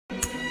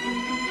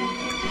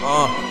When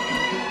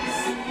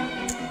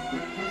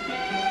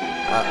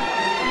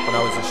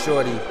I was a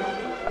shorty,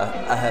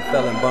 I had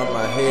fell and bumped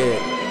my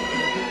head.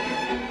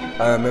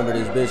 I remember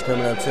this bitch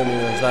coming up to me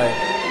and was like,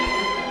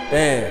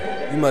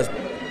 "Damn, you must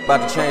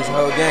about to change the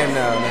whole game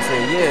now." And I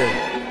said,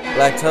 "Yeah,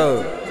 Black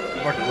Toad.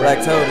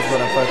 Black Toad is what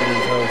I'm fucking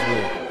these hoes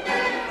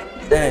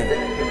with." Damn,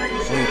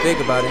 when you think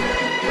about it,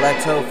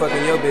 Black Toad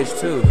fucking your bitch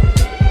too.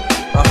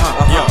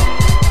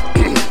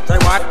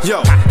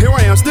 Yo, here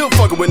I am, still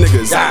fucking with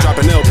niggas.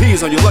 Dropping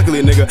LPs on you,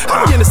 luckily, nigga.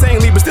 I be in the same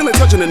league, but still ain't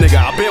touching a nigga.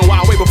 I been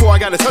wild way before I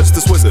got to touch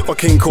the Swizzer or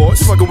King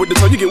Courts. Fucking with the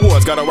toe, you get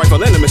wards. Got a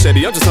rifle and a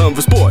machete, I'm just hunting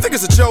for sport. Think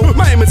it's a show?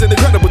 My aim is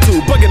incredible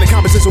too. Bugging the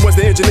competition once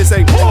the engine is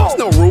say, there's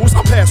no rules,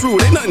 I'm past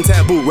rude, ain't nothing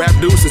taboo. Rap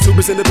dudes and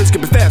tubers in the bitch,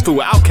 skipping fast food.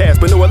 Outcast,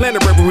 but no Atlanta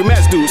referee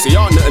match dudes. So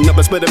y'all nothing up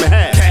but split them in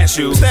half.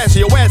 Cashews, stash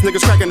of your ass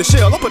niggas cracking the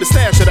shell. I'll put a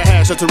stash of the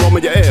hash up to roam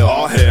in your L.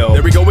 Oh hell,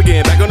 there we go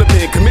again, back on the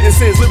pen, committing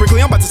sins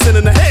lyrically. I'm about to send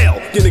in the hell.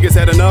 You niggas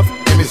had enough?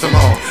 Give me some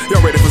more.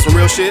 Y'all ready for some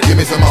real shit? Give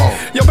me some more.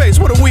 Yo, bass,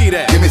 where the weed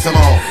at? Give me some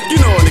more. You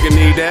know a nigga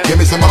need that. Give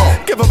me some more.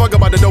 Give a fuck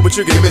about the dope, but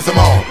you can Give me some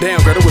more.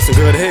 Damn, girl, that was some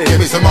good head. Give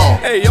me some more.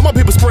 Hey, yo, my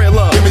people spread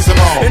love. Give me some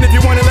more. And if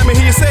you want it, let me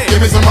hear you say it. Give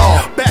me some more.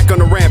 Back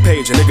on the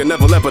rampage, a nigga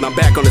never left, but I'm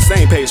back on the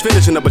same page.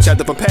 Finishing up a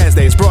chapter from past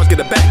days. Bros get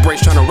a back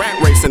brace, trying to rat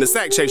race in the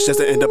sack chase just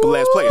to end up a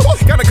last place.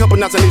 Got a couple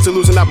knots I need to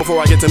loosen out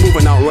before I get to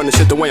moving out and running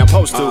shit the way I'm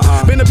supposed to.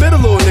 Been a bit a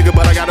little nigga,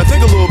 but I gotta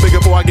think a little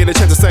bigger before I get a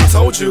chance to say,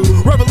 told you.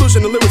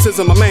 Revolution and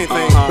lyricism, my main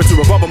thing. But to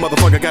revolve a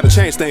motherfucker, gotta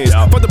change things.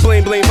 But the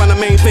blame, find the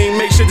main thing,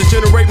 make shit to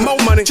generate more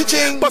money.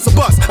 Bust a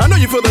bust, I know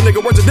you feel the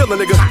nigga, words a dealer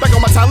nigga. Back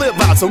on my Talib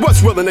vibes, so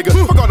what's real nigga?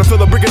 Fuck all the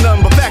filler, bringing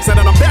nothing but facts. Now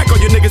that I'm back on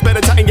you niggas,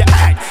 better tighten your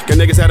act. Cause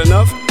niggas had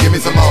enough? Give me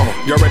some more.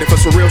 Y'all ready for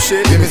some real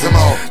shit? Give me some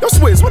more. Yo,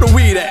 Swizz, where the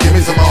weed at? Give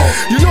me some more.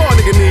 You know a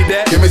nigga need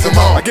that. Give me some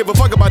more. I give a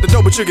fuck about the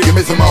dope, but you Give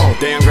me some more.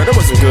 Damn, girl, that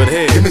was some good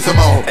head. Give me some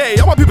more. Hey,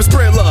 y'all want people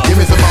spread love. Give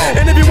me some more.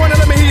 And if you wanna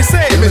let me hear you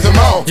say it. Give me some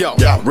more. Yo,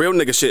 real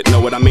nigga shit,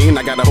 know what I mean?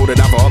 I gotta hold it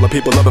down for all the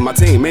people loving my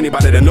team.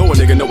 Anybody that know a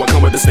nigga know I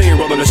come with the steam.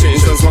 Rolling the shit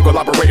and sun smoke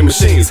operating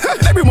machines.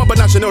 Everyone but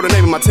not you know the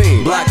name of my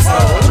team. Black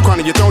Toad. You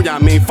crying your throne, y'all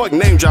mean. Fuck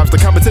name drops. The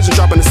competition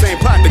dropping the same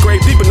plot. The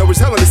grave deep and know it's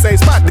hell in the same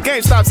spot. The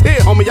game stops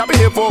here, homie. Y'all been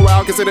here for a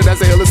while. Consider that's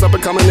the illest up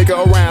and coming nigga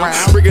around.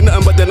 Bringing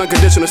nothing but that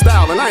unconditional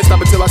style. And I ain't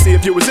stopping till I see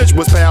if you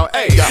residuals, pal.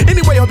 Hey,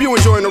 anyway, hope you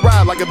enjoying the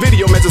ride. Like a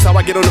video message how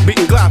I get on the beat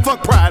and glide.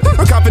 Fuck pride.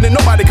 I'm confident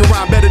nobody can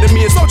rhyme better than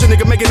me. And soldier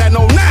nigga making that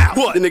known now.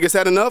 What? The niggas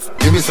had enough?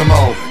 Give me some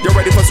more. Y'all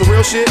ready for some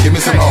real shit? Give me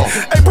some more.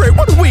 Hey, Bray,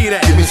 where the weed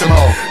at? Give me some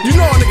more. You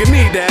know a nigga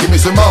need that. Give me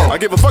some more. I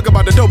give a fuck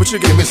about the dope, but you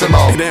Give me some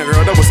more. Hey, damn,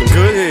 girl, that was some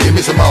good head. Give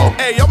me some more.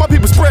 Hey, y'all my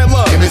people spread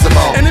love. Give me some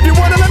more. And if you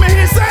wanna let me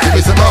hear you say Give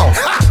me some more.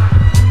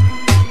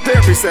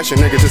 Therapy session,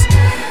 nigga, just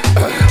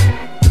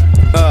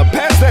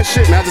past that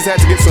shit, man. I just had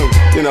to get some,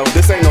 you know,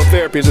 this ain't no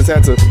therapy, I just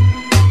had to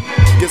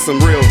get some,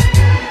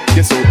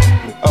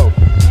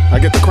 I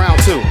get the crown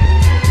too.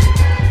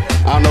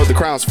 I don't know what the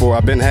crown's for,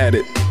 I've been had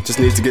it. Just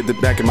need to get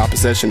it back in my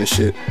possession and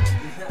shit.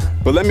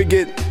 But let me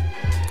get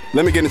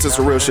into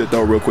some real shit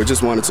though real quick.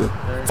 Just wanted to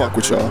fuck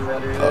with y'all.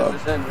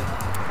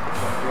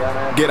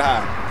 Get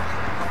high.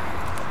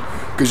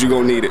 Cause you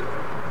gon' need it.